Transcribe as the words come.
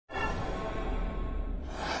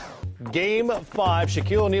Game 5,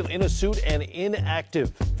 Shaquille O'Neal in a suit and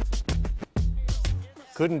inactive.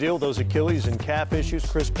 Couldn't deal with those Achilles and calf issues.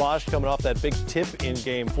 Chris Bosh coming off that big tip in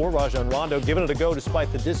Game 4. Rajon Rondo giving it a go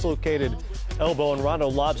despite the dislocated elbow, and Rondo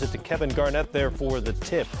lobs it to Kevin Garnett there for the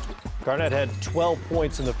tip. Garnett had 12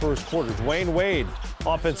 points in the first quarter. Dwayne Wade,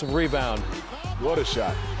 offensive rebound. What a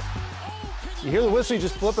shot. You hear the whistle, you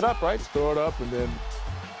just flip it up, right? Throw it up and then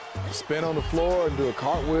spin on the floor and do a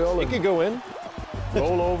cartwheel. It And could go in.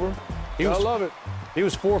 roll over. I love it. He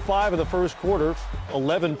was 4-5 in the first quarter,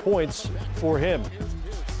 11 points for him.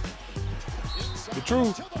 The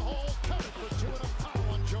truth.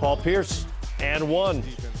 Paul Pierce and one.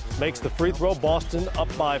 Makes the free throw. Boston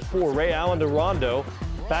up by 4. Ray Allen to Rondo.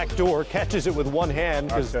 Backdoor, catches it with one hand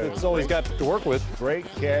because it's all he's got to work with. Great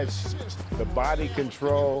catch, the body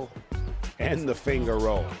control, and the finger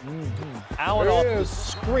roll. Allen off the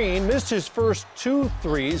screen, missed his first 2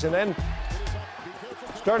 threes, and then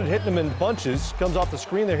started hitting them in bunches. Comes off the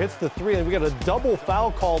screen there, hits the 3, and we got a double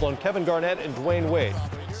foul called on Kevin Garnett and Dwayne Wade.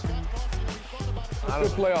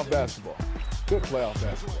 Good playoff basketball. Good playoff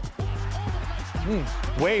basketball.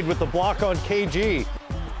 Wade with the block on KG.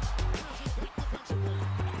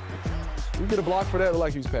 You get a block for that,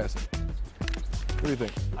 like he was passing. What do you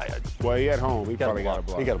think? Well, he at home. He probably got a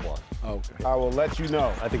block. He got a block. Oh, okay. I will let you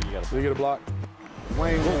know. I think he got a block. Did he get a block?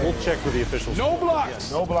 Wayne, We'll check with the officials. No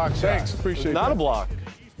blocks. no block Thanks. shots. Appreciate Not that. a block.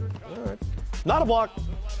 All right. Not a block.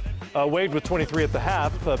 Wade with 23 at the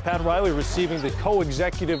half. Pat Riley receiving the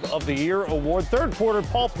Co-Executive of the Year award. Third quarter,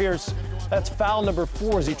 Paul Pierce. That's foul number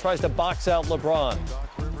 4 as he tries to box out LeBron.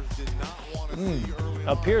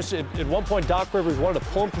 Pierce, at one point, Doc Rivers wanted to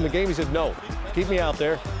pull him from the game. He said, no, keep me out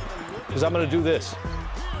there because I'm going to do this.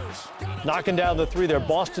 Knocking down the 3 there.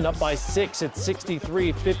 Boston up by 6 at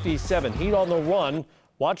 63-57. Heat on the run.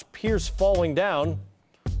 Watch Pierce falling down.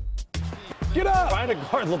 Get up. Trying to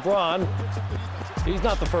guard LeBron. He's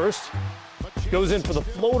not the first. Goes in for the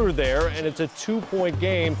floater there, and it's a 2-point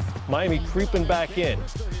game. Miami creeping back in.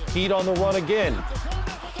 Heat on the run again.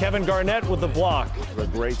 Kevin Garnett with the block. It was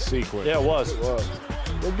a great sequence. Yeah, it was.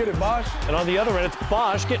 Go get it, Bosh. And on the other end, it's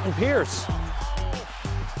Bosh getting Pierce.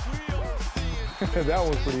 That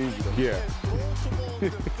was pretty easy, though. Yeah.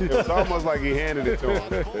 It was almost like he handed it to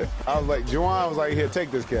him. I was like, Juwan was like, here, take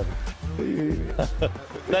this, Kevin.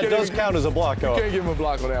 That does count as a block, You though. can't give him a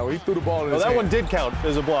block on that one. He threw the ball in his That hand. one did count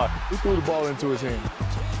as a block. He threw the ball into his hand.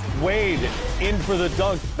 Wade in for the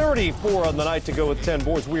dunk. 34 on the night to go with 10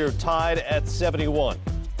 boards. We are tied at 71.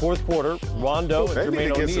 Fourth quarter, Rondo and They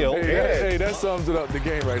need to Jermaine get some O'Neal. Hey, that sums it up, the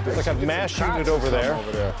game right there. Like a mash unit over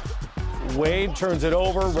there. Wade turns it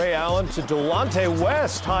over. Ray Allen to Delonte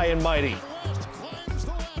West, high and mighty.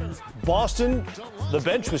 Boston, the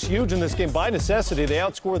bench was huge in this game. By necessity, they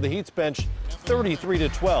outscored the Heat's bench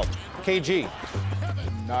 33-12. KG.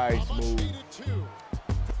 Nice move.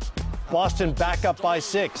 Boston back up by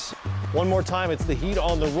 6. One more time, it's the Heat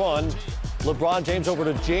on the run. LeBron James over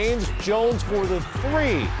to James Jones for the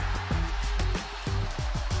 3.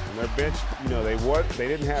 And their bench, you know, they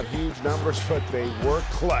didn't have huge numbers, but they were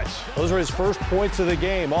clutch. Those are his first points of the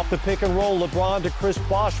game. Off the pick and roll, LeBron to Chris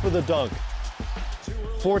Bosh for the dunk.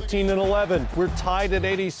 14-11. We're tied at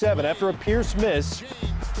 87. After a Pierce miss,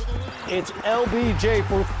 it's LBJ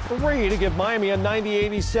for 3 to give Miami a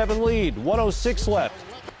 90-87 lead. 1:06 left.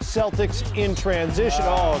 Celtics in transition.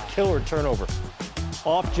 Oh, killer turnover.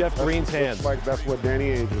 Off Jeff Green's hands. Like that's what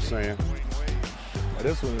Danny Ainge was saying. Now,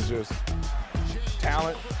 this one is just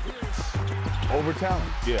talent over talent.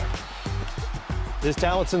 Yeah. His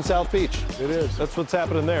talent's in South Beach. It is. That's what's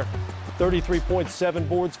happening there. 33 points, 7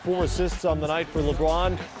 boards, 4 assists on the night for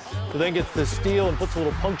LeBron, who then gets the steal and puts a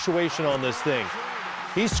little punctuation on this thing.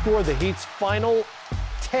 He scored the Heat's final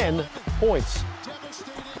 10 points.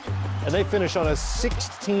 And they finish on a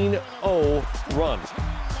 16-0 run.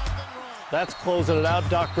 That's closing it out.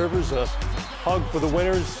 Doc Rivers, a hug for the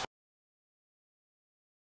winners.